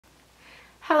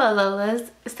Hello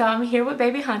Lolas. So I'm here with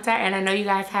baby Hunter, and I know you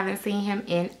guys haven't seen him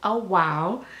in a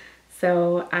while,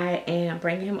 so I am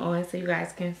bringing him on so you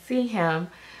guys can see him.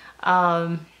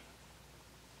 And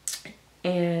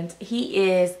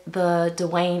he is the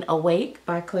Dwayne Awake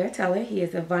by Claire Teller. He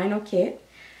is a vinyl kit.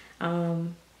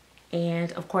 And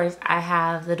of course I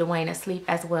have the Dwayne Asleep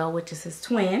as well, which is his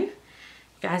twin. You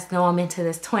guys know I'm into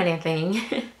this twinning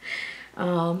thing.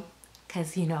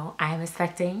 Because, you know, I am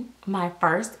expecting my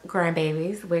first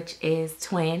grandbabies, which is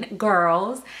twin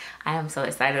girls. I am so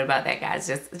excited about that, guys.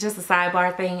 Just a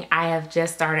sidebar thing. I have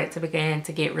just started to begin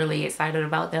to get really excited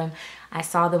about them. I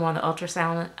saw them on the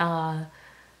ultrasound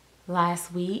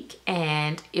last week,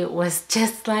 and it was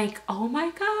just like, oh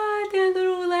my God, their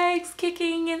little legs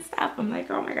kicking and stuff. I'm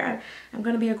like, oh my God, I'm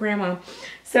gonna be a grandma.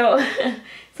 So,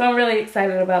 so I'm really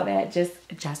excited about that, just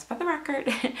for the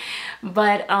record.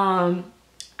 But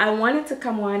I wanted to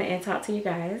come on and talk to you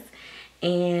guys,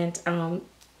 and I'm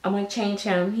gonna change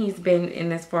him. He's been in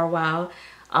this for a while.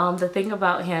 The thing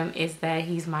about him is that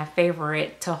he's my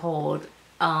favorite to hold.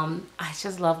 I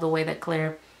just love the way that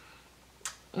Claire,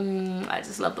 I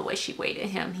just love the way she weighted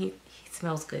him. He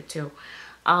smells good too.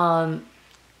 I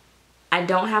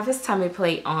don't have his tummy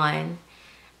plate on.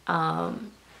 But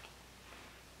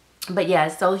yeah,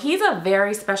 so he's a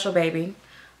very special baby.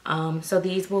 So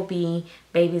these will be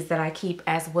babies that I keep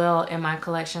as well in my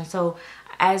collection. So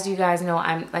as you guys know,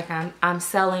 I'm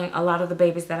selling a lot of the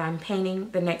babies that I'm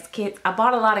painting the next kits. I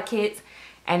bought a lot of kits,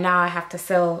 and now I have to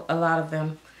sell a lot of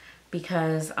them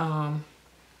because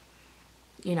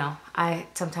you know,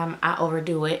 sometimes I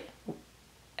overdo it,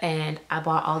 and I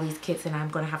bought all these kits and I'm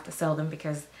gonna have to sell them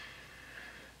because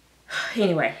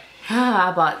anyway,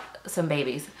 I bought some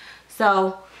babies.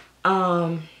 So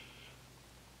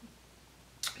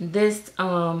this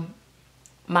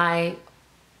my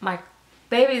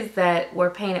babies that were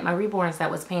painted, my reborns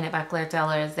that was painted by Claire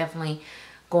Teller, is definitely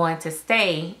going to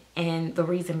stay, and the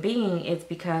reason being is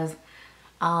because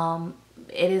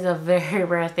it is a very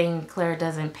rare thing. Claire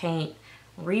doesn't paint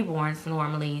reborns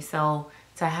normally, so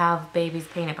to have babies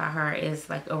painted by her is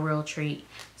like a real treat.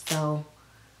 So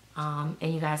and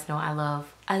you guys know I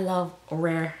love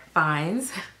rare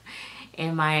finds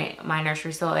in my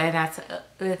nursery. So, and that's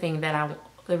the thing that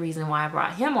the reason why I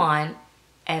brought him on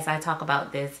as I talk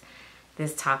about this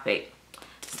topic.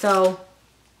 So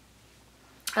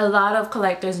a lot of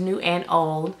collectors, new and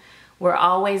old, we're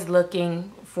always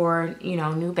looking for, you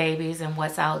know, new babies and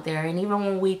what's out there. And even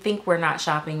when we think we're not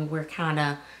shopping, we're kind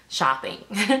of shopping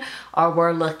or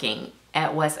we're looking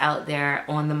at what's out there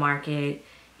on the market,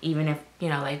 even if, you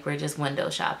know, like we're just window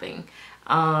shopping.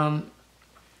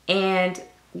 And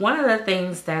one of the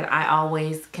things that I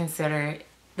always consider,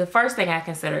 the first thing I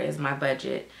consider is my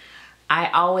budget. I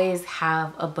always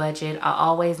have a budget. I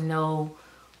always know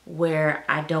where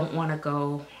I don't want to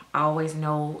go. I always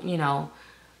know, you know,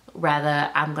 rather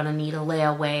I'm going to need a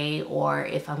layaway, or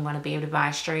if I'm going to be able to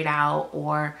buy straight out,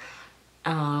 or,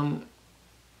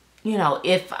 you know,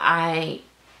 if I,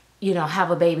 you know,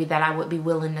 have a baby that I would be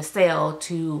willing to sell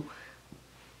to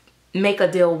make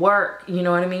a deal work, you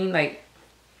know what I mean? Like,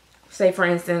 say for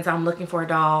instance, I'm looking for a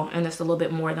doll and it's a little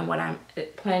bit more than what I'm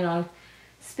planning on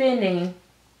spending.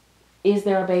 Is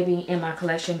there a baby in my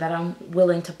collection that I'm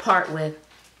willing to part with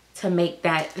to make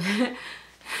that,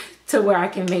 to where I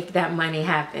can make that money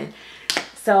happen?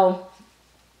 So,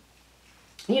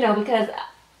 you know, because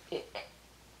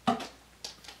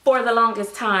for the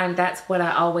longest time, that's what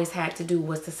I always had to do,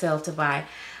 was to sell to buy.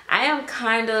 I am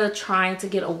kind of trying to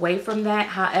get away from that.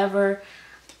 However,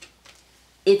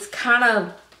 it's kind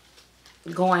of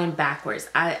going backwards.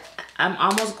 I'm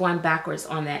almost going backwards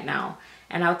on that now,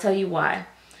 and I'll tell you why.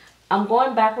 I'm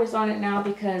going backwards on it now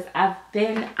because I've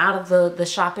been out of the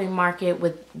shopping market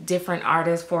with different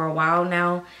artists for a while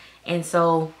now, and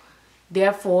so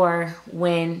therefore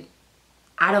when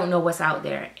I don't know what's out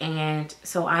there, and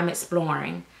so I'm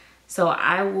exploring. So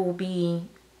I will be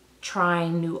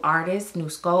trying new artists, new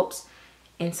sculpts,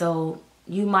 and so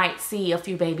you might see a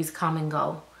few babies come and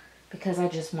go because I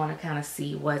just want to kind of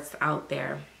see what's out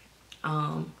there.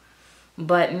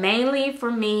 But mainly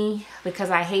for me, because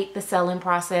I hate the selling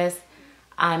process,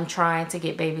 I'm trying to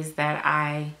get babies that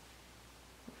I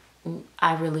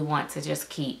really want to just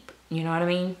keep. You know what I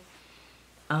mean?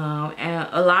 And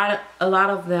a lot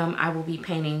of them I will be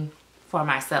painting for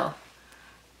myself,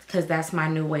 because that's my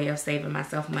new way of saving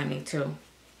myself money too.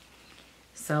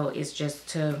 So it's just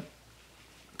to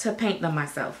paint them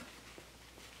myself.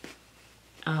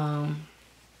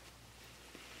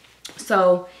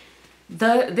 So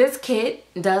this kit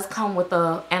does come with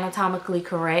a anatomically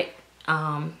correct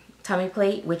tummy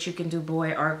plate, which you can do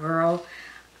boy or girl.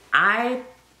 I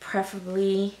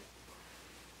preferably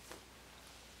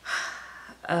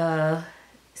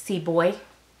see boy.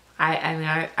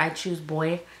 I choose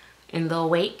boy in the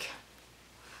awake.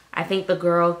 I think the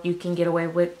girl you can get away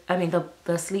with, I mean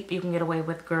the sleep you can get away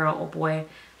with girl or boy,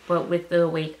 but with the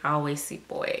awake I always see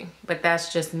boy. But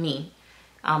that's just me.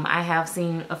 I have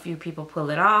seen a few people pull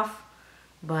it off,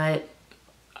 but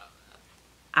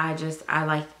I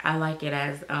like it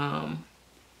as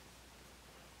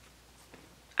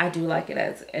I do like it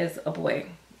as a boy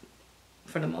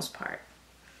for the most part.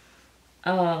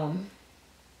 I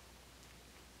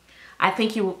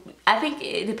think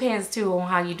it depends too on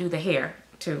how you do the hair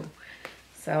too.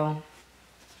 So,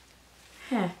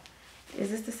 is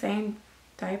this the same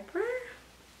diaper?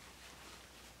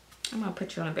 I'm gonna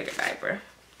put you on a bigger diaper.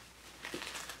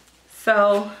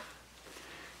 So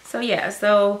yeah,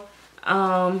 so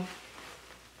I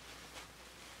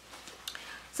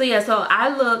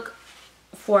look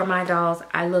for my dolls.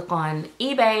 I look on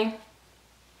eBay.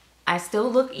 I still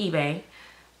look eBay.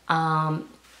 I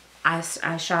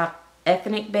shop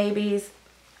ethnic babies.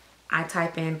 I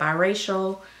type in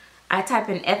biracial. I type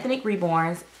in ethnic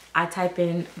reborns. I type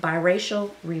in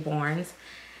biracial reborns,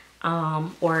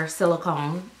 or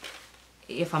silicone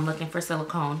if I'm looking for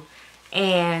silicone.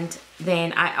 And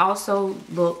then I also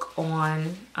look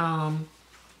on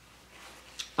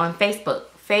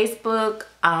Facebook.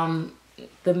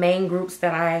 The main groups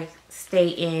that I stay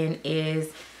in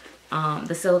is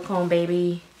the silicone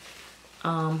baby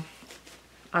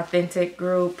authentic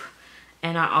group,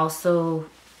 and I also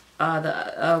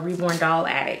the reborn doll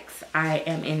addicts. I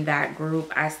am in that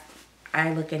group. I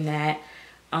look in that.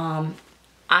 I'm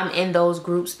in those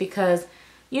groups because,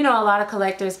 you know, a lot of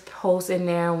collectors post in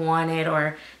there wanted,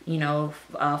 or, you know,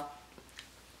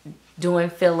 doing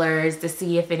fillers to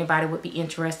see if anybody would be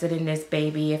interested in this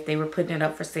baby, if they were putting it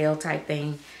up for sale type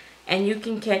thing. And you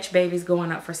can catch babies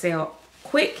going up for sale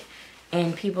quick,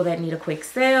 and people that need a quick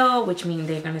sale, which means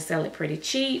they're going to sell it pretty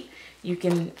cheap. You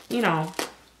can, you know,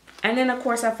 and then of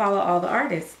course I follow all the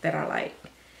artists that I like.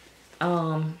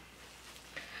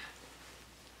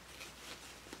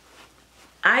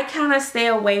 I kind of stay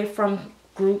away from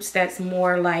groups that's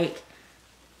more like,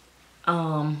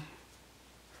 I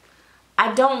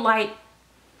don't like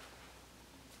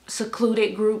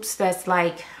secluded groups that's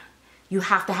like, you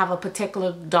have to have a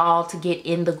particular doll to get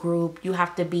in the group. You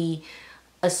have to be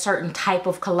a certain type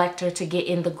of collector to get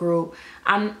in the group.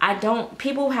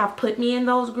 People have put me in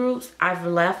those groups. I've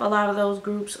left a lot of those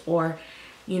groups, or,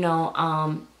 you know,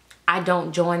 I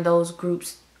don't join those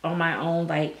groups on my own.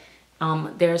 Like,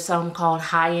 there's some called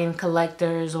high-end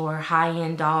collectors or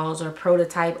high-end dolls or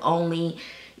prototype only.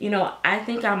 You know, I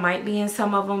think I might be in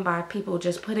some of them by people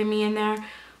just putting me in there,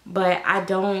 but I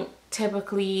don't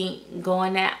typically go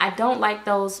in that. I don't like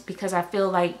those because I feel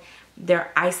like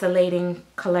they're isolating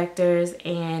collectors,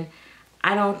 and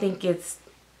I don't think it's,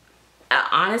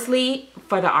 honestly,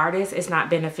 for the artist, it's not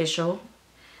beneficial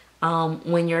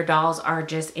when your dolls are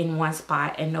just in one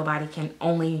spot and nobody can,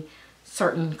 only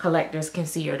certain collectors can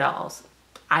see your dolls.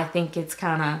 I think it's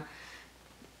kind of,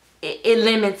 it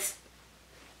limits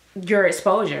your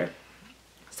exposure.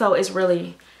 So it's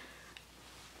really,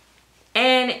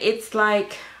 and it's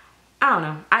like, I don't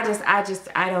know. I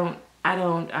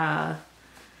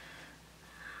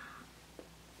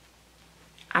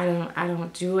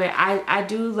don't do it. I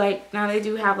do, like, now they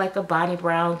do have like a Bonnie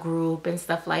Brown group and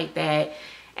stuff like that,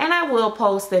 and I will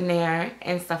post in there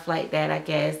and stuff like that, I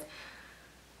guess.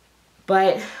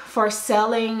 But for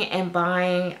selling and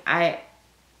buying,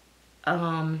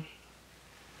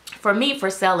 for me, for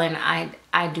selling, I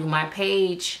do my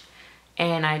page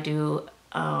and I do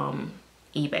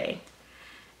eBay.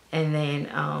 And then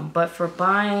but for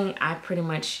buying, I pretty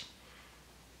much,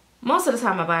 most of the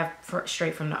time I buy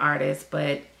straight from the artist.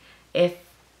 But if,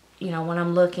 you know, when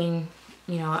I'm looking,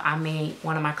 you know, I may,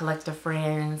 one of my collector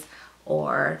friends,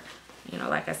 or, you know,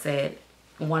 like I said,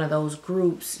 one of those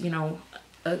groups, you know,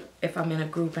 if I'm in a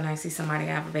group and I see somebody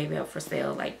have a baby up for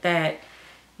sale like that,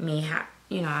 you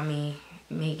know, I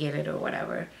may get it or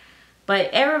whatever.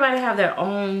 But everybody have their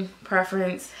own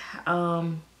preference.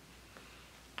 I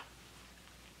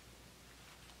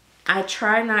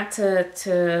try not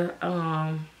to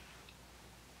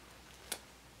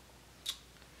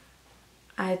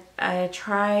I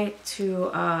try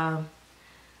to, I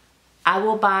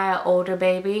will buy an older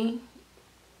baby,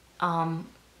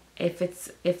 if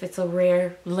it's a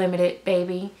rare, limited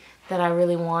baby that I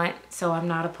really want. So I'm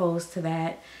not opposed to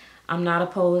that. I'm not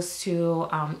opposed to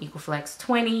Equiflex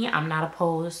 20. I'm not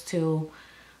opposed to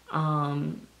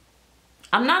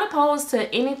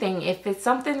anything. If it's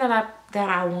something that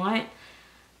I want,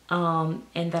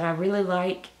 and that I really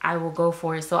like, I will go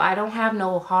for it. So I don't have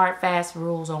no hard, fast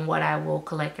rules on what I will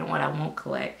collect and what I won't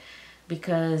collect,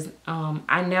 because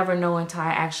I never know until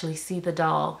I actually see the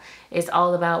doll. It's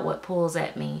all about what pulls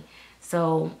at me.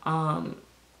 So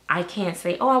I can't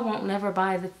say, oh, I won't never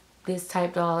buy this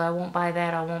type doll. I won't buy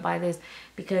that. I won't buy this,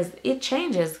 because it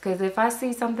changes. Because if I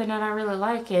see something that I really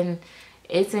like and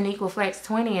it's an Equal Flex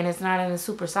 20 and it's not in the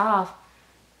super soft,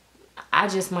 I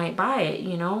just might buy it,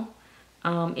 you know.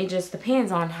 It just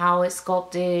depends on how it's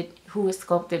sculpted, who it's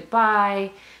sculpted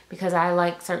by, because I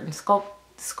like certain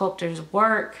sculptors'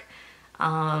 work.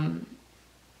 Yeah,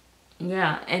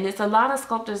 and it's a lot of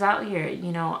sculptors out here,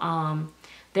 you know.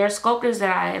 There are sculptors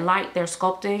that I like their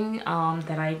sculpting,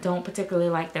 that I don't particularly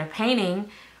like their painting.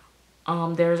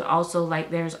 There's also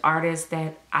there's artists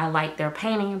that I like their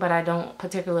painting, but I don't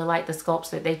particularly like the sculpts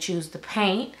that they choose to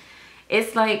paint.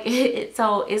 It's like,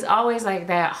 so it's always like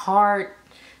that hard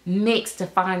mix to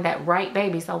find that right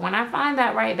baby. So when I find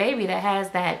that right baby that has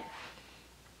that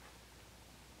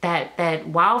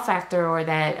wow factor, or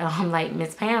that like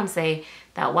Miss Pam say,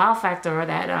 that wow factor, or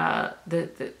that the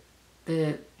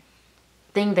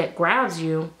thing that grabs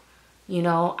you, you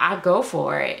know, I go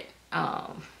for it. My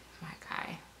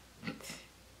guy.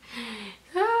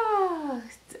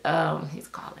 He's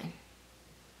calling.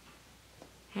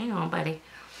 Hang on, buddy.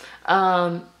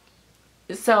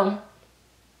 So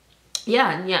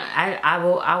yeah, I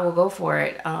will go for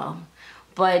it.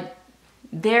 But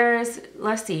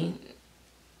let's see,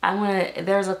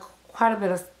 there's quite a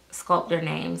bit of sculptor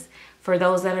names for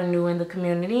those that are new in the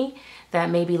community that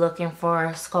may be looking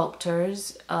for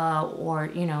sculptors, or,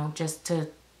 you know, just to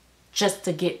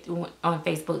get on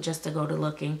Facebook, just to go to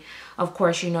looking. Of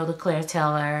course, you know, the Claire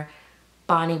Taylor,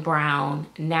 Bonnie Brown,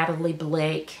 Natalie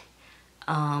Blake,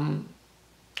 Olga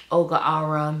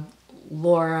Ara,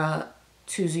 Laura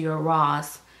Tuzio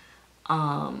Ross,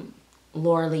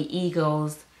 Laura Lee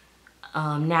Eagles,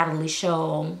 Natalie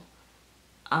Scholl,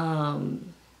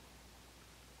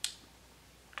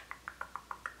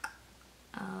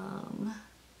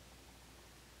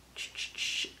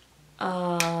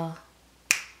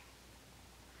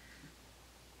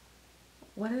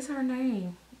 what is her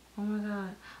name? Oh my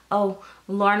God. Oh,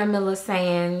 Lorna Miller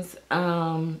Sands,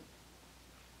 Romy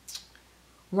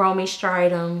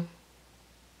Stridham.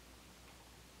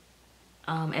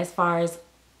 As far as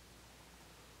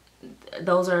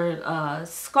those are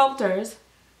sculptors.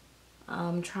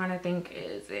 I'm trying to think,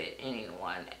 is it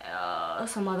anyone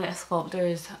else? Some other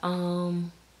sculptors.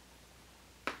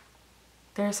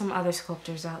 There are some other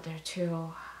sculptors out there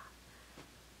too.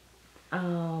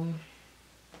 Oh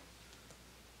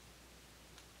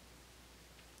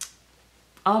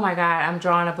my God, I'm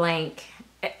drawing a blank.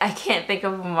 I can't think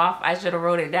of them off. I should have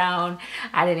wrote it down.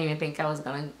 I didn't even think I was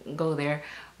gonna go there.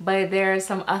 But there are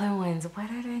some other ones. What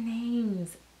are their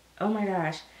names? Oh my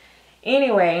gosh.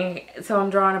 Anyway, so I'm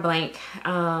drawing a blank.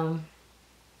 But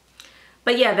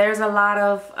yeah, there's a lot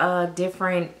of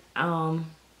different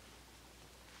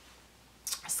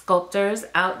sculptors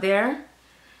out there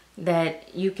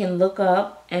that you can look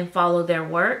up and follow their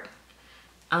work.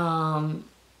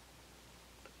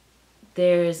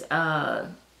 There's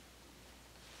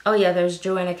oh yeah, there's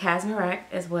Joanna Kazmarek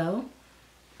as well.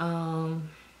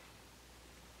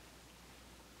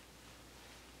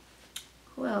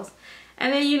 Who else?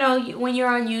 And then, you know, when you're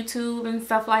on YouTube and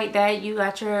stuff like that, you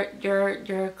got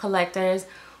your collectors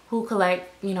who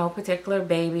collect, you know, particular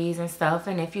babies and stuff.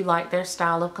 And if you like their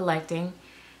style of collecting,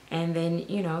 and then,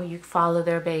 you know, you follow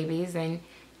their babies and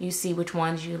you see which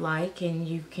ones you like, and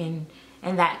you can,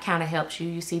 and that kind of helps you.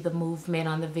 You see the movement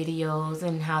on the videos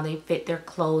and how they fit their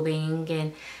clothing,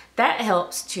 and that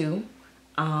helps too.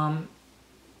 I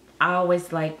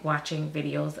always like watching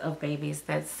videos of babies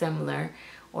that's similar,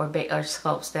 or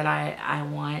sculpts that I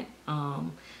want.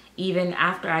 Even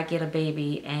after I get a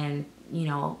baby, and, you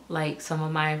know, like some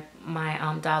of my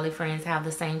dolly friends have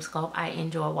the same sculpt, I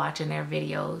enjoy watching their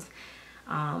videos.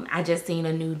 I just seen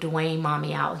a new Dwayne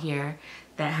mommy out here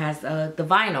that has the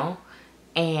vinyl,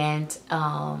 and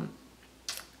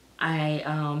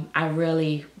I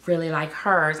really like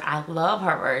hers. I love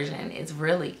her version. It's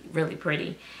really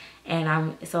pretty,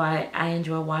 and so I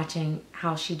enjoy watching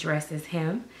how she dresses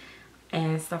him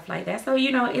and stuff like that. So,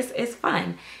 you know, it's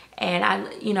fun, and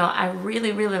I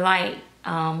really like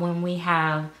when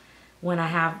I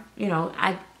have, you know,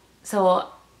 I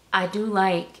do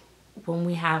like when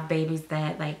we have babies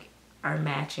that like are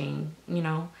matching, you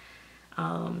know.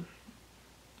 You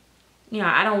know,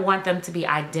 I don't want them to be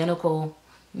identical,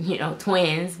 you know,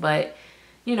 twins, but,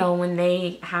 you know, when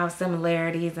they have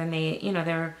similarities and they, you know,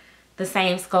 they're the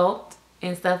same sculpt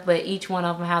and stuff, but each one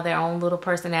of them have their own little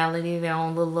personality, their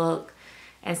own little look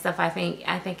and stuff. I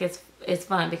think it's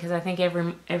fun, because I think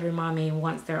every mommy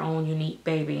wants their own unique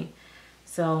baby.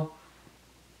 So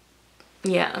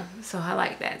Yeah, so I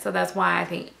like that. So that's why I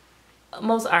think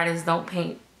most artists don't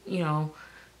paint, you know,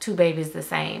 two babies the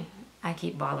same. I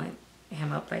keep balling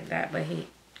him up like that, but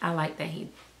I like that he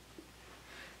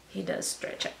does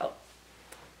stretch out.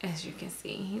 As you can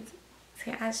see,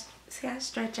 see I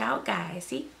stretch out, guys.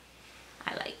 See,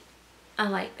 I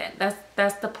like that.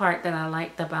 That's the part that I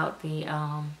liked about the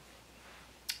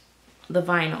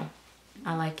vinyl.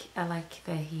 I like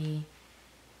that he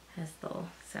has little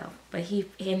self, but he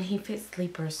fits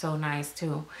sleepers so nice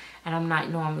too. And I'm not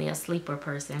normally a sleeper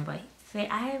person, but say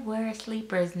I wear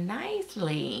sleepers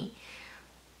nicely.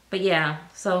 But yeah,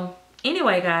 so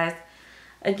anyway, guys,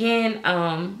 again,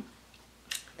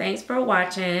 thanks for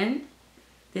watching.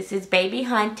 This is Baby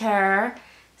Hunter.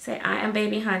 Say I am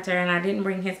Baby Hunter, and I didn't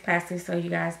bring his pasty, so you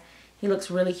guys, he looks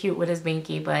really cute with his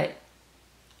binky, but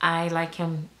I like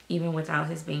him even without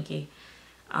his binky.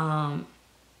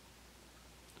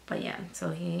 But yeah,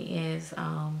 so he is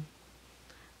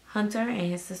Hunter,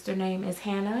 and his sister name is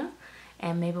Hannah,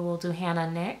 and maybe we'll do Hannah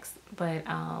next. But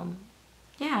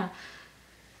yeah,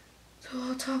 so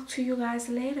I'll talk to you guys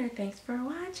later. Thanks for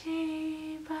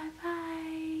watching. Bye bye.